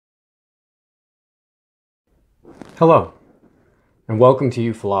Hello, and welcome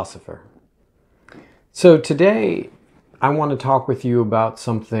to uPhilosopher. So today, I want to talk with you about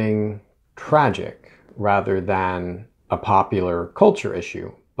something tragic rather than a popular culture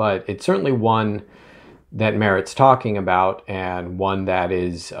issue, but it's certainly one that merits talking about and one that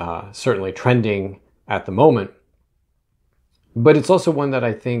is certainly trending at the moment. But it's also one that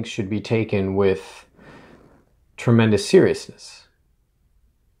I think should be taken with tremendous seriousness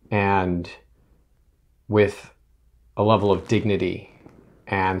and with a level of dignity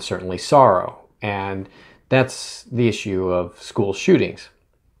and certainly sorrow. And that's the issue of school shootings.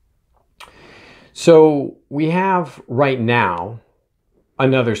 So we have right now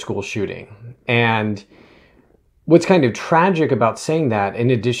another school shooting. And what's kind of tragic about saying that, in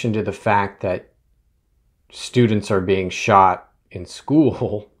addition to the fact that students are being shot in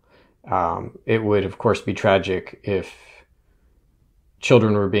school, it would of course be tragic if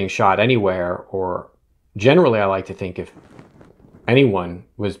children were being shot anywhere, or generally I like to think if anyone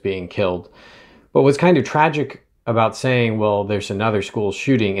was being killed. But what's kind of tragic about saying, well, there's another school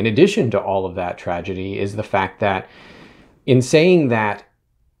shooting, in addition to all of that tragedy, is the fact that in saying that,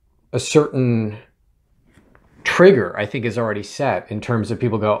 a certain trigger, I think, is already set in terms of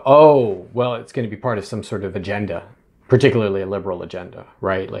people go, oh, well, it's going to be part of some sort of agenda, particularly a liberal agenda,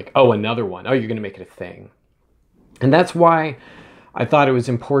 right? Like, oh, another one. Oh, you're going to make it a thing. And that's why I thought it was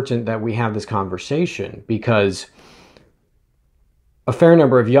important that we have this conversation, because a fair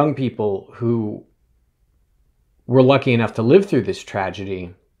number of young people who were lucky enough to live through this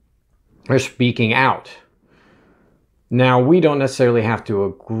tragedy are speaking out. Now, we don't necessarily have to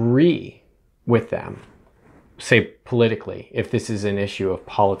agree with them, say politically, if this is an issue of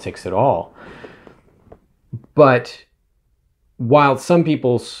politics at all. But while some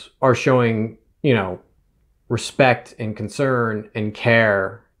people are showing, respect and concern and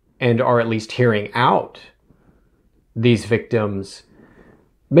care and are at least hearing out these victims,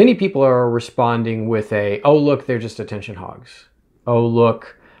 many people are responding with oh, look, they're just attention hogs. Oh,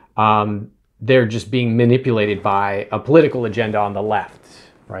 look, they're just being manipulated by a political agenda on the left,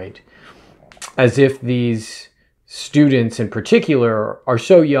 right? As if these students in particular are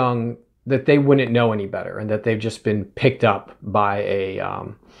so young that they wouldn't know any better, and that they've just been picked up by a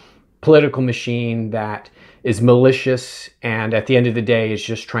political machine that is malicious and at the end of the day is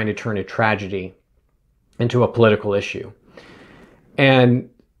just trying to turn a tragedy into a political issue. And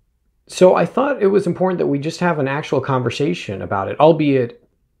so I thought it was important that we just have an actual conversation about it, albeit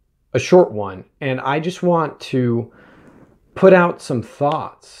a short one. And I just want to put out some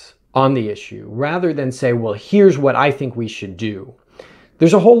thoughts on the issue rather than say, well, here's what I think we should do.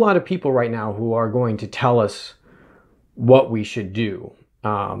 There's a whole lot of people right now who are going to tell us what we should do.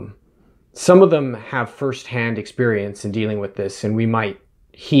 Some of them have firsthand experience in dealing with this, and we might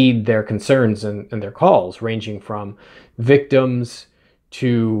heed their concerns and their calls, ranging from victims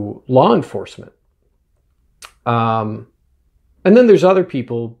to law enforcement. And then there's other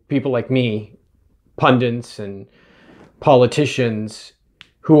people like me, pundits and politicians,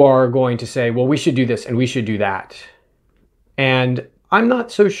 who are going to say, well, we should do this and we should do that. And I'm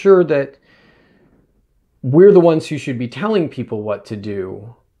not so sure that we're the ones who should be telling people what to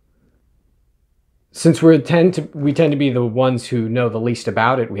do, since we tend to be the ones who know the least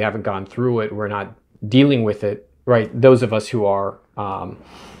about it. We haven't gone through it. We're not dealing with it, right? Those of us who are,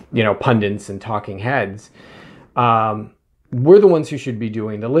 pundits and talking heads, we're the ones who should be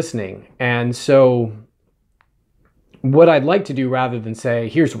doing the listening. And so what I'd like to do, rather than say,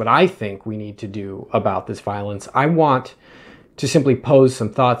 here's what I think we need to do about this violence, I want to simply pose some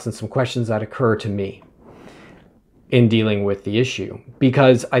thoughts and some questions that occur to me in dealing with the issue.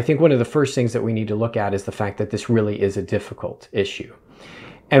 Because I think one of the first things that we need to look at is the fact that this really is a difficult issue.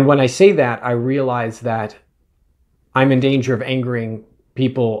 And when I say that, I realize that I'm in danger of angering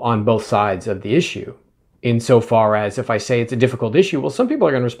people on both sides of the issue. Insofar as, if I say it's a difficult issue, well, some people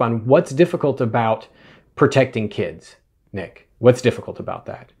are going to respond, what's difficult about protecting kids, Nick? What's difficult about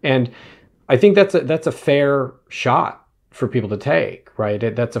that? And I think that's a fair shot for people to take,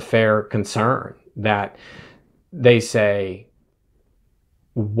 right? That's a fair concern, that they say,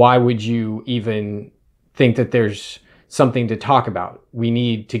 why would you even think that there's something to talk about? We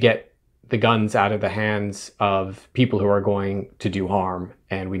need to get the guns out of the hands of people who are going to do harm,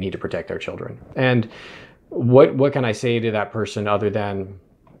 and we need to protect our children. And what can I say to that person other than,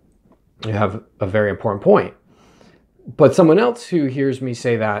 you have a very important point? But someone else who hears me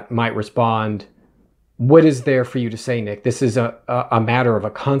say that might respond, what is there for you to say, Nick? This is a matter of a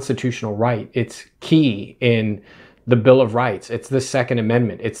constitutional right. It's key in the Bill of Rights. It's the Second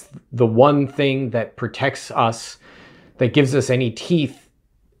Amendment. It's the one thing that protects us, that gives us any teeth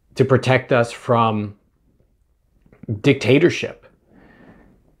to protect us from dictatorship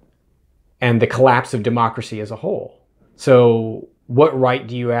and the collapse of democracy as a whole. So what right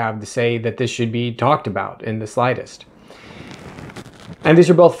do you have to say that this should be talked about in the slightest? And these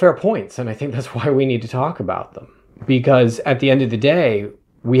are both fair points, and I think that's why we need to talk about them. Because at the end of the day,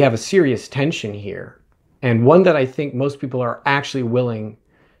 we have a serious tension here, and one that I think most people are actually willing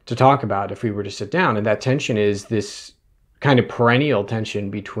to talk about if we were to sit down. And that tension is this kind of perennial tension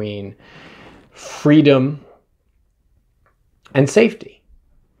between freedom and safety.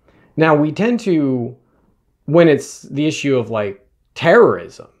 Now, we tend to, when it's the issue of like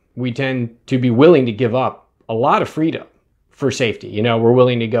terrorism, we tend to be willing to give up a lot of freedom for safety. You know, we're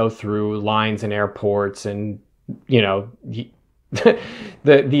willing to go through lines in airports and, you know,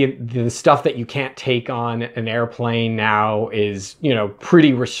 the stuff that you can't take on an airplane now is, you know,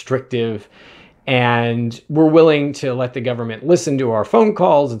 pretty restrictive. And we're willing to let the government listen to our phone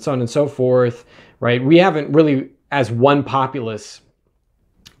calls and so on and so forth, right? We haven't really, as one populace,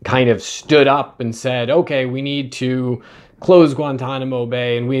 kind of stood up and said, okay, we need to close Guantanamo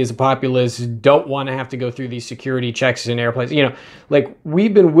Bay, and we as a populace don't want to have to go through these security checks in airplanes. You know, like,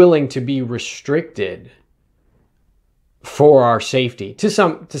 we've been willing to be restricted for our safety to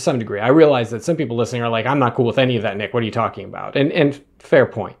some degree. I realize that some people listening are like, I'm not cool with any of that, Nick. What are you talking about? And fair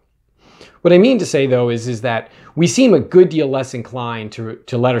point. What I mean to say, though, is that we seem a good deal less inclined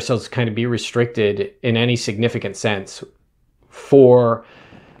to let ourselves kind of be restricted in any significant sense for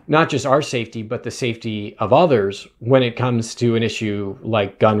not just our safety, but the safety of others when it comes to an issue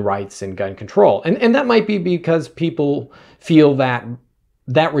like gun rights and gun control. And that might be because people feel that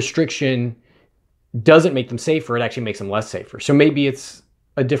that restriction doesn't make them safer, it actually makes them less safer. So maybe it's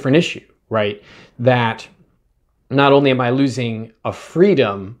a different issue, right? That not only am I losing a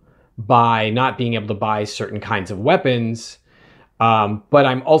freedom by not being able to buy certain kinds of weapons, but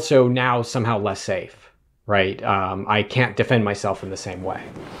I'm also now somehow less safe. Right? I can't defend myself in the same way.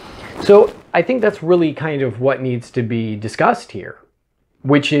 So I think that's really kind of what needs to be discussed here,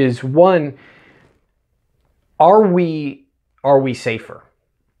 which is, one, are we safer?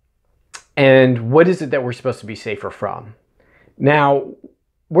 And what is it that we're supposed to be safer from? Now,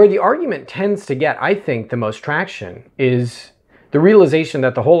 where the argument tends to get, I think, the most traction is the realization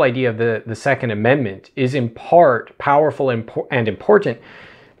that the whole idea of the Second Amendment is in part powerful and important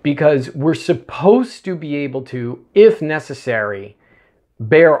because we're supposed to be able to, if necessary,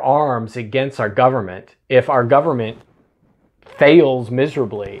 bear arms against our government if our government fails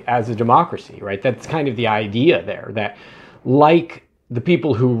miserably as a democracy, right? That's kind of the idea there, that like the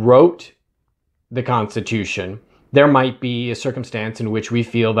people who wrote the Constitution, there might be a circumstance in which we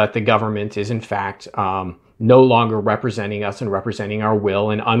feel that the government is in fact no longer representing us and representing our will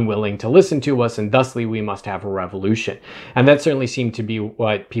and unwilling to listen to us, and thusly we must have a revolution. And that certainly seemed to be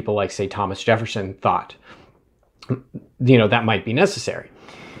what people like, say, Thomas Jefferson thought, you know, that might be necessary.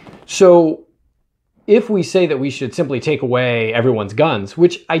 So if we say that we should simply take away everyone's guns,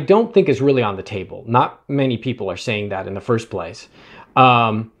 which I don't think is really on the table, not many people are saying that in the first place,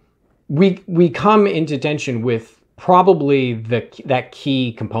 we come into tension with probably that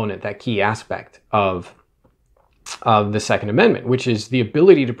key component, that key aspect of the Second Amendment, which is the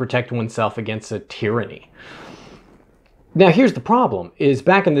ability to protect oneself against a tyranny. Now, here's the problem, is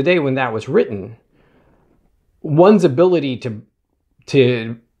back in the day when that was written, one's ability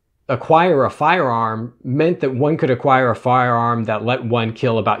to acquire a firearm meant that one could acquire a firearm that let one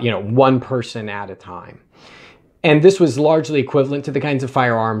kill about, one person at a time. And this was largely equivalent to the kinds of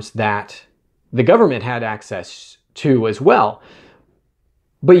firearms that the government had access to as well.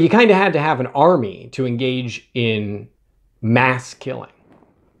 But you kind of had to have an army to engage in mass killing.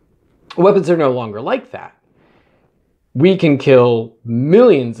 Weapons are no longer like that. We can kill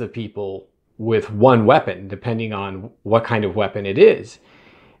millions of people with one weapon, depending on what kind of weapon it is.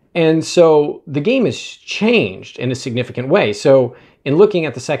 And so the game has changed in a significant way. So in looking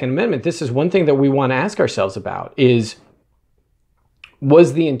at the Second Amendment, this is one thing that we want to ask ourselves about is,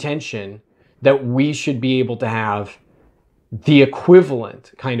 was the intention that we should be able to have the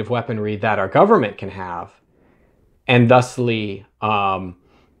equivalent kind of weaponry that our government can have, and thusly,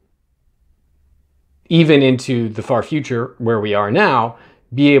 even into the far future where we are now,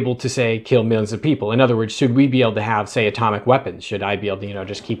 be able to, say, kill millions of people? In other words, should we be able to have, say, atomic weapons? Should I be able to,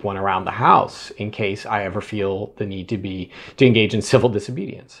 just keep one around the house in case I ever feel the need to engage in civil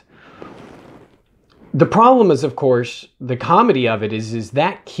disobedience? The problem is, of course, the comedy of it is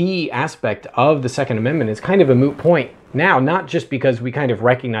that key aspect of the Second Amendment is kind of a moot point now, not just because we kind of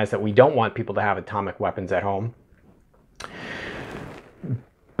recognize that we don't want people to have atomic weapons at home,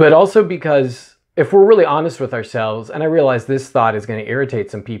 but also because if we're really honest with ourselves, and I realize this thought is going to irritate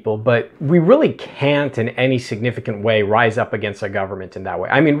some people, but we really can't in any significant way rise up against our government in that way.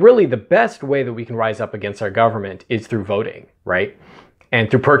 I mean, really the best way that we can rise up against our government is through voting, right? And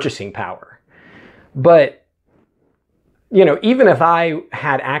through purchasing power. But, you know, even if I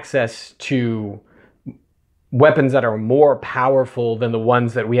had access to weapons that are more powerful than the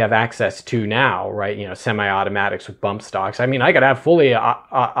ones that we have access to now, right? You know, semi-automatics with bump stocks. I mean, I could have fully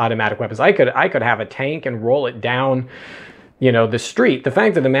automatic weapons. I could have a tank and roll it down, you know, the street. The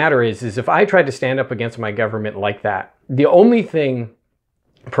fact of the matter is if I tried to stand up against my government like that, the only thing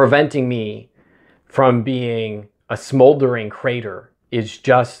preventing me from being a smoldering crater is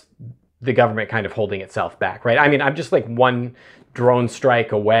just the government kind of holding itself back, right? I mean, I'm just like one drone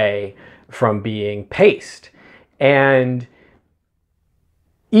strike away from being paced. And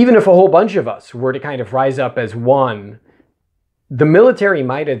even if a whole bunch of us were to kind of rise up as one, the military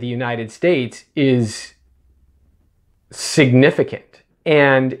might of the United States is significant.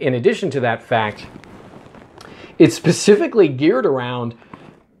 And in addition to that fact, it's specifically geared around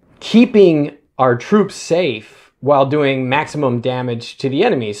keeping our troops safe while doing maximum damage to the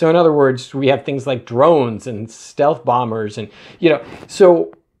enemy. So in other words, we have things like drones and stealth bombers and, you know,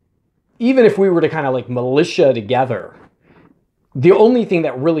 so even if we were to kind of like militia together, the only thing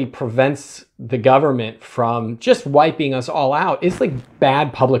that really prevents the government from just wiping us all out is like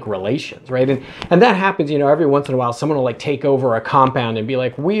bad public relations, right? And that happens, you know, every once in a while, someone will like take over a compound and be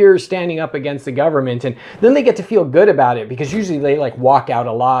like, we're standing up against the government. And then they get to feel good about it because usually they like walk out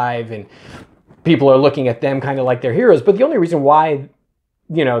alive and people are looking at them kind of like they're heroes. But the only reason why,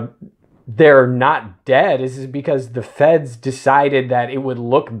 you know, they're not dead is because the feds decided that it would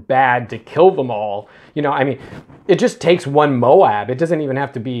look bad to kill them all. You know, I mean, it just takes one Moab. It doesn't even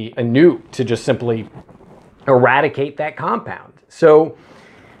have to be a nuke to just simply eradicate that compound. So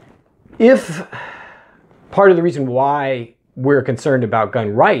if part of the reason why we're concerned about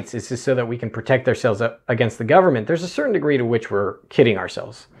gun rights is just so that we can protect ourselves against the government, there's a certain degree to which we're kidding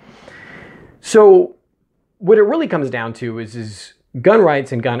ourselves. So what it really comes down to is gun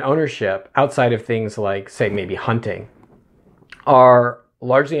rights and gun ownership, outside of things like, say, maybe hunting, are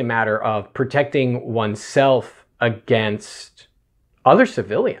largely a matter of protecting oneself against other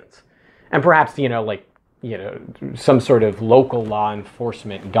civilians. And perhaps, you know, like, you know, some sort of local law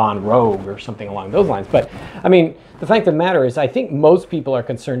enforcement gone rogue or something along those lines. But I mean, the fact of the matter is, I think most people are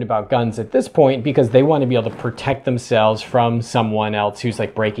concerned about guns at this point because they want to be able to protect themselves from someone else who's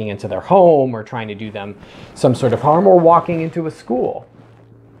like breaking into their home or trying to do them some sort of harm or walking into a school.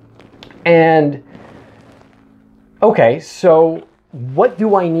 And okay, so what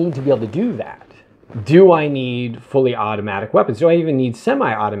do I need to be able to do that? Do I need fully automatic weapons? Do I even need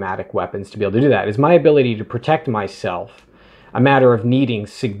semi-automatic weapons to be able to do that? Is my ability to protect myself a matter of needing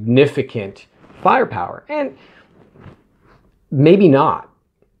significant firepower? And maybe not,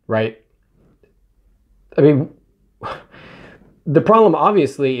 right? I mean, the problem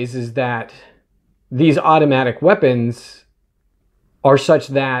obviously is that these automatic weapons are such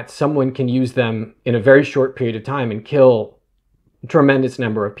that someone can use them in a very short period of time and kill a tremendous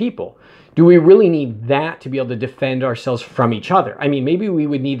number of people. Do we really need that to be able to defend ourselves from each other? I mean, maybe we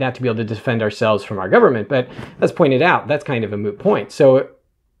would need that to be able to defend ourselves from our government, but as pointed out, that's kind of a moot point. So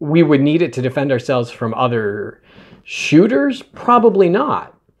we would need it to defend ourselves from other shooters? Probably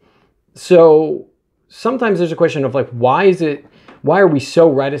not. So sometimes there's a question of like, why are we so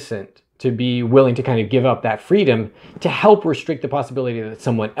reticent to be willing to kind of give up that freedom to help restrict the possibility that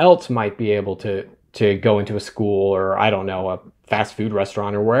someone else might be able to go into a school or, I don't know, a fast food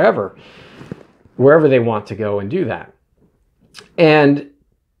restaurant or wherever they want to go and do that. And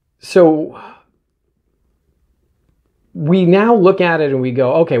so we now look at it and we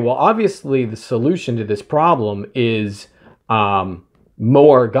go, okay, well, obviously the solution to this problem is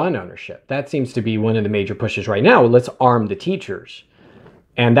more gun ownership. That seems to be one of the major pushes right now. Let's arm the teachers.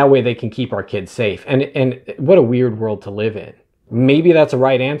 And that way they can keep our kids safe. And what a weird world to live in. Maybe that's a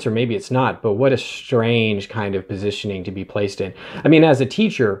right answer, maybe it's not, but what a strange kind of positioning to be placed in. I mean, as a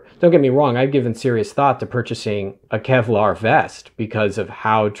teacher, don't get me wrong, I've given serious thought to purchasing a Kevlar vest because of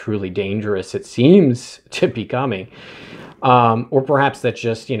how truly dangerous it seems to be becoming. Or perhaps that's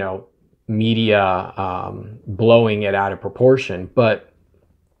just, you know, media blowing it out of proportion. But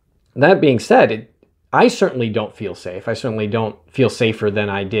that being said, I certainly don't feel safe. I certainly don't feel safer than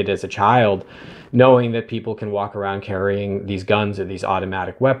I did as a child, knowing that people can walk around carrying these guns or these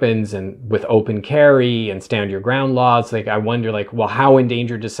automatic weapons and with open carry and stand your ground laws. Like, I wonder, like, well, how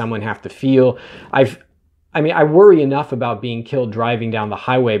endangered does someone have to feel? I mean, I worry enough about being killed driving down the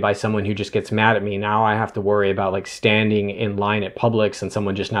highway by someone who just gets mad at me. Now I have to worry about like standing in line at Publix and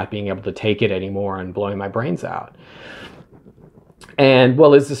someone just not being able to take it anymore and blowing my brains out. And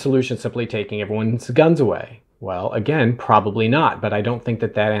well, is the solution simply taking everyone's guns away? Well, again, probably not, but I don't think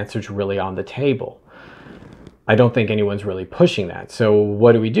that that answer is really on the table. I don't think anyone's really pushing that. So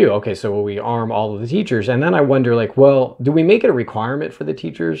what do? Okay, so we arm all of the teachers. And then I wonder, like, well, do we make it a requirement for the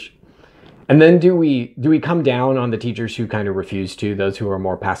teachers? And then do we come down on the teachers who kind of refuse to, those who are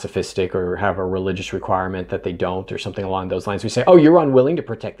more pacifistic or have a religious requirement that they don't, or something along those lines? We say, oh, you're unwilling to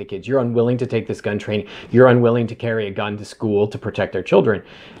protect the kids. You're unwilling to take this gun training. You're unwilling to carry a gun to school to protect their children.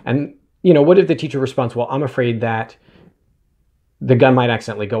 And, you know, what if the teacher responds, well, I'm afraid that the gun might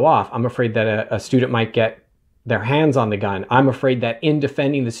accidentally go off. I'm afraid that a student might get their hands on the gun. I'm afraid that in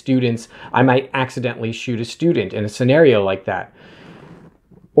defending the students, I might accidentally shoot a student in a scenario like that.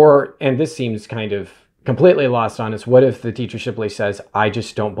 Or, and this seems kind of completely lost on us, what if the teacher simply says, I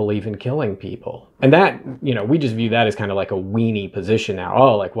just don't believe in killing people? And that, you know, we just view that as kind of like a weenie position now.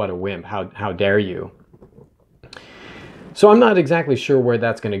 Oh, like what a wimp. How dare you? So I'm not exactly sure where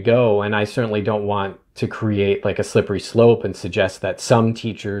that's going to go. And I certainly don't want to create like a slippery slope and suggest that some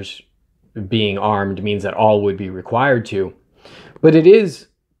teachers being armed means that all would be required to. But it is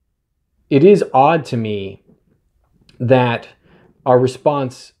odd to me that our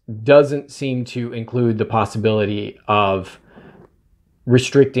response doesn't seem to include the possibility of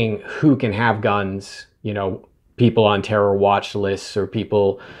restricting who can have guns, you know, people on terror watch lists or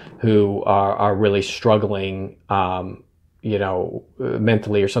people who are really struggling, you know,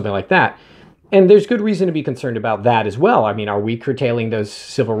 mentally or something like that. And there's good reason to be concerned about that as well. I mean, are we curtailing those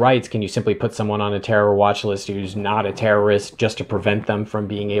civil rights? Can you simply put someone on a terror watch list who's not a terrorist just to prevent them from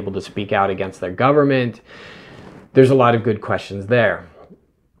being able to speak out against their government? There's a lot of good questions there.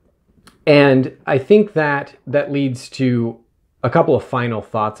 And I think that leads to a couple of final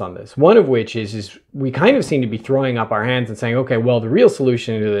thoughts on this. One of which is we kind of seem to be throwing up our hands and saying, okay, well, the real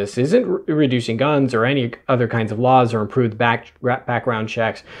solution to this isn't reducing guns or any other kinds of laws or improved background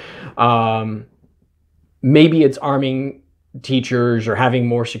checks. Maybe it's arming teachers or having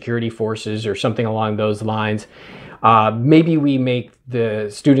more security forces or something along those lines. Maybe we make the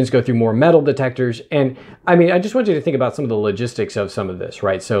students go through more metal detectors. And I mean, I just want you to think about some of the logistics of some of this,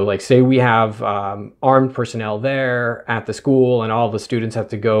 right? So like say we have armed personnel there at the school and all the students have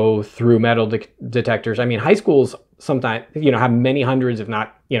to go through metal detectors. I mean, high schools sometimes, you know, have many hundreds, if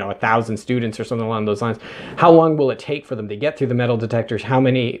not, you know, 1,000 students or something along those lines. How long will it take for them to get through the metal detectors? How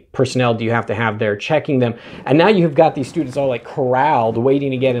many personnel do you have to have there checking them? And now you've got these students all like corralled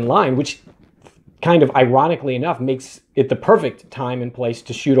waiting to get in line, which kind of ironically enough makes it the perfect time and place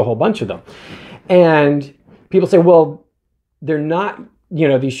to shoot a whole bunch of them. And people say, well, they're not, you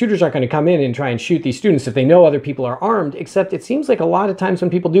know, these shooters aren't going to come in and try and shoot these students if they know other people are armed, except it seems like a lot of times when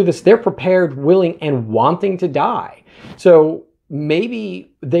people do this, they're prepared, willing, and wanting to die. So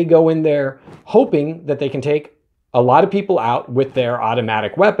maybe they go in there hoping that they can take a lot of people out with their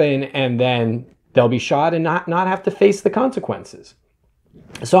automatic weapon and then they'll be shot and not have to face the consequences.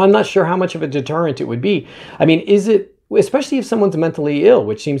 So I'm not sure how much of a deterrent it would be. I mean, is it, especially if someone's mentally ill,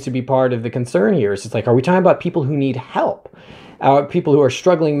 which seems to be part of the concern here, is it's like, are we talking about people who need help? People who are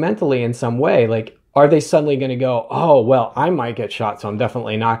struggling mentally in some way? Like, are they suddenly going to go, oh, well, I might get shot, so I'm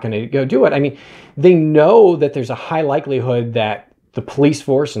definitely not going to go do it? I mean, they know that there's a high likelihood that the police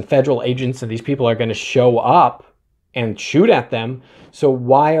force and federal agents and these people are going to show up and shoot at them. So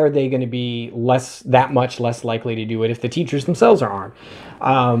why are they going to be that much less likely to do it if the teachers themselves are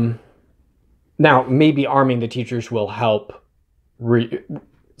armed? Now, maybe arming the teachers will help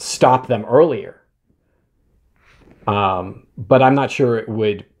stop them earlier. But I'm not sure it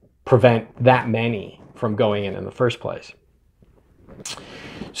would prevent that many from going in the first place.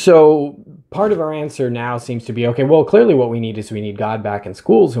 So part of our answer now seems to be, okay, well, clearly what we need God back in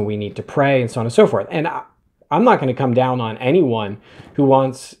schools and we need to pray and so on and so forth. And I'm not going to come down on anyone who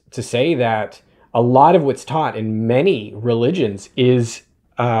wants to say that a lot of what's taught in many religions is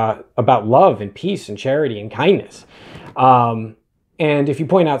about love and peace and charity and kindness. And if you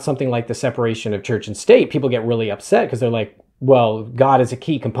point out something like the separation of church and state, people get really upset because they're like, well, God is a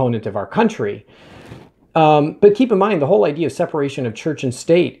key component of our country. But keep in mind, the whole idea of separation of church and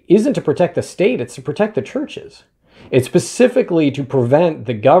state isn't to protect the state, it's to protect the churches. It's specifically to prevent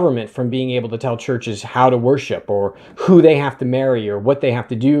the government from being able to tell churches how to worship or who they have to marry or what they have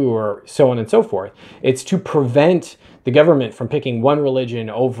to do or so on and so forth. It's to prevent the government from picking one religion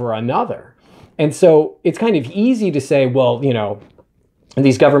over another. And so it's kind of easy to say, well, you know,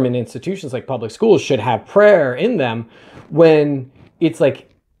 these government institutions like public schools should have prayer in them when it's like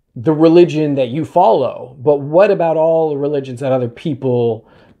the religion that you follow, but what about all the religions that other people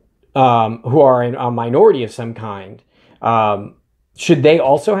who are in a minority of some kind? Should they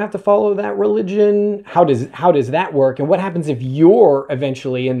also have to follow that religion? How does that work? And what happens if you're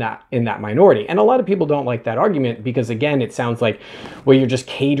eventually in that minority? And a lot of people don't like that argument because, again, it sounds like, well, you're just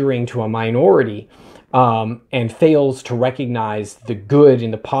catering to a minority, and fails to recognize the good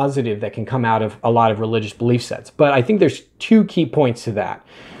and the positive that can come out of a lot of religious belief sets. But I think there's two key points to that.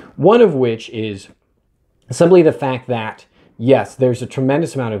 One of which is simply the fact that, yes, there's a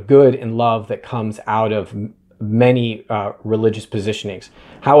tremendous amount of good and love that comes out of many religious positionings.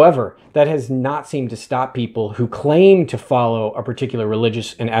 However, that has not seemed to stop people who claim to follow a particular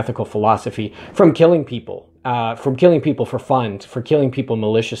religious and ethical philosophy from killing people for fun, for killing people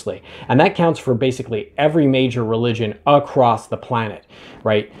maliciously. And that counts for basically every major religion across the planet,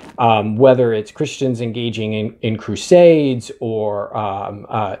 right? Whether it's Christians engaging in crusades or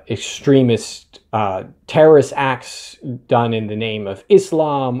extremist terrorist acts done in the name of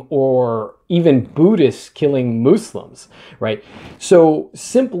Islam, or even Buddhists killing Muslims, right? So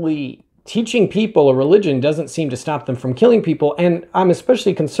simply teaching people a religion doesn't seem to stop them from killing people. And I'm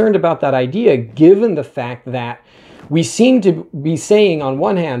especially concerned about that idea, given the fact that we seem to be saying, on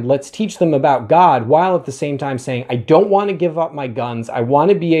one hand, let's teach them about God, while at the same time saying, I don't want to give up my guns. I want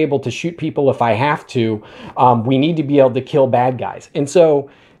to be able to shoot people if I have to. We need to be able to kill bad guys. And so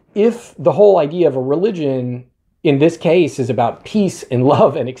if the whole idea of a religion in this case is about peace and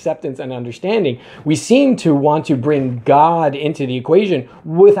love and acceptance and understanding, we seem to want to bring God into the equation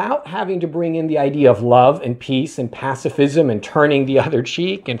without having to bring in the idea of love and peace and pacifism and turning the other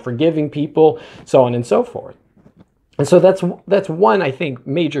cheek and forgiving people, so on and so forth. And so that's one, I think,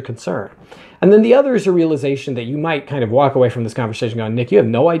 major concern. And then the other is a realization that you might kind of walk away from this conversation going, Nick, you have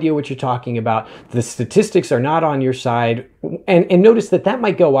no idea what you're talking about. The statistics are not on your side. And notice that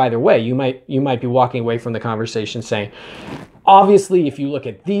might go either way. You might be walking away from the conversation saying, obviously, if you look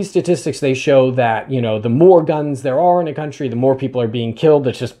at these statistics, they show that, the more guns there are in a country, the more people are being killed.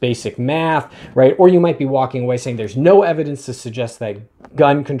 It's just basic math, right? Or you might be walking away saying there's no evidence to suggest that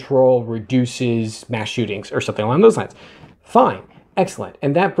gun control reduces mass shootings or something along those lines. Fine. Excellent.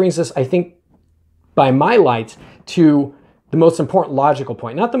 And that brings us, I think, by my lights, to the most important logical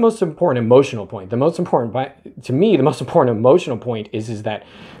point, not the most important emotional point. The most important emotional point is that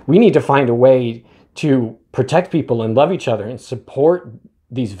we need to find a way to protect people and love each other and support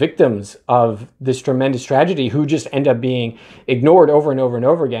these victims of this tremendous tragedy who just end up being ignored over and over and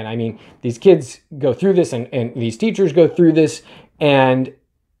over again. I mean, these kids go through this and these teachers go through this, and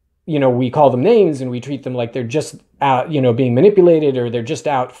we call them names and we treat them like they're just out, being manipulated, or they're just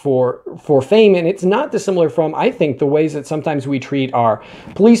out for fame. And it's not dissimilar from, I think, the ways that sometimes we treat our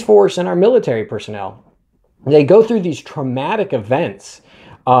police force and our military personnel. They go through these traumatic events.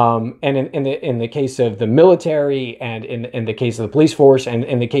 And in the case of the military, and in the case of the police force, and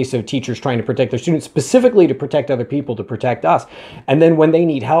in the case of teachers trying to protect their students, specifically to protect other people, to protect us. And then when they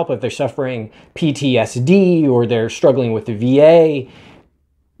need help, if they're suffering PTSD or they're struggling with the VA,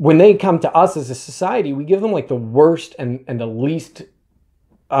 when they come to us as a society, we give them like the worst and the least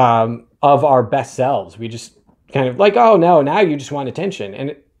of our best selves. We just kind of like, oh no, now you just want attention.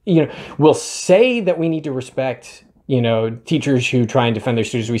 And we'll say that we need to respect teachers who try and defend their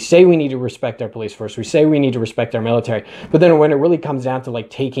students. We say we need to respect our police force. We say we need to respect our military. But then when it really comes down to like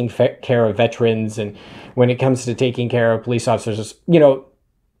taking care of veterans, and when it comes to taking care of police officers,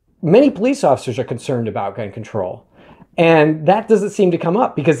 many police officers are concerned about gun control. And that doesn't seem to come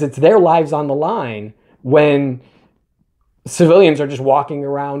up because it's their lives on the line when civilians are just walking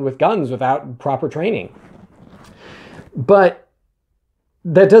around with guns without proper training. But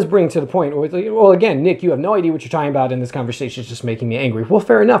that does bring to the point, well, again, Nick, you have no idea what you're talking about, and this conversation is just making me angry. Well,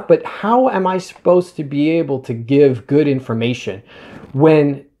 fair enough, but how am I supposed to be able to give good information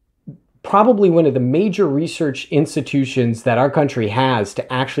when probably one of the major research institutions that our country has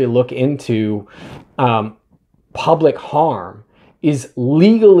to actually look into public harm is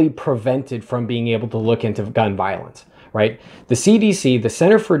legally prevented from being able to look into gun violence, right? The CDC, the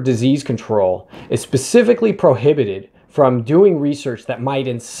Center for Disease Control, is specifically prohibited from doing research that might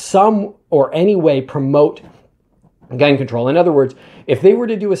in some or any way promote gun control. In other words, if they were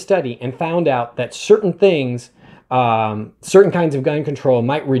to do a study and found out that certain things, certain kinds of gun control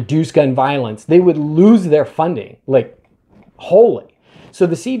might reduce gun violence, they would lose their funding, like wholly. So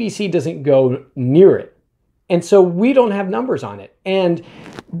the CDC doesn't go near it. And so we don't have numbers on it. And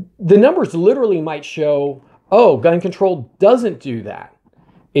the numbers literally might show, oh, gun control doesn't do that.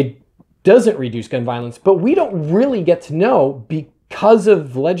 It doesn't reduce gun violence, but we don't really get to know because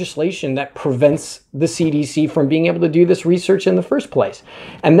of legislation that prevents the CDC from being able to do this research in the first place.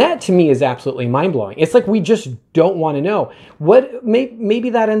 And that to me is absolutely mind-blowing. It's like we just don't want to know. Maybe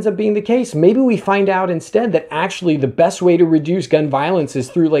that ends up being the case. Maybe we find out instead that actually the best way to reduce gun violence is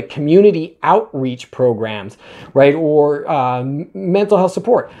through like community outreach programs, right? Or mental health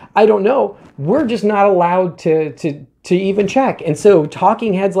support. I don't know. We're just not allowed to even check. And so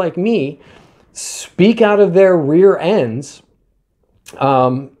talking heads like me speak out of their rear ends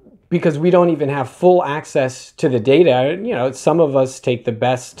because we don't even have full access to the data. You know, some of us take the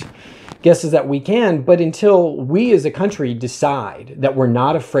best guesses that we can, but until we as a country decide that we're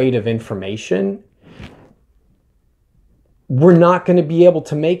not afraid of information, we're not going to be able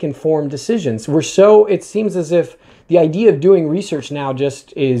to make informed decisions. It seems as if the idea of doing research now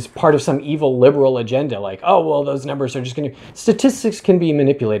just is part of some evil liberal agenda. Like, oh, well, those numbers are just going to... Statistics can be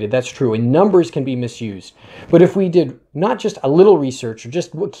manipulated, that's true, and numbers can be misused. But if we did not just a little research or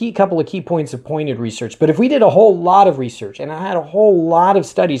just a couple of key points of pointed research, but if we did a whole lot of research and I had a whole lot of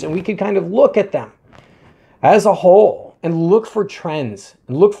studies and we could kind of look at them as a whole and look for trends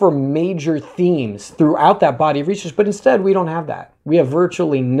and look for major themes throughout that body of research, but instead we don't have that. We have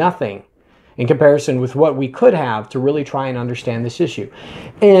virtually nothing in comparison with what we could have to really try and understand this issue.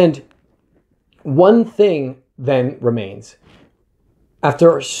 And one thing then remains.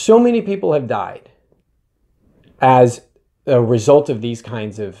 After so many people have died as a result of these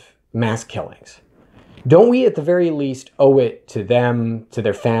kinds of mass killings, don't we at the very least owe it to them, to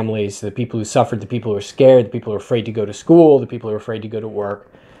their families, to the people who suffered, the people who are scared, the people who are afraid to go to school, the people who are afraid to go to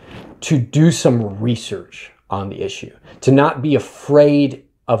work, to do some research on the issue, to not be afraid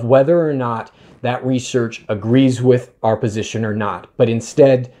of whether or not that research agrees with our position or not, but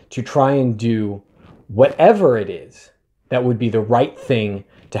instead to try and do whatever it is that would be the right thing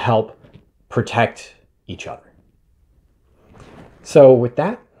to help protect each other. So with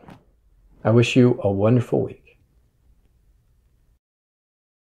that, I wish you a wonderful week.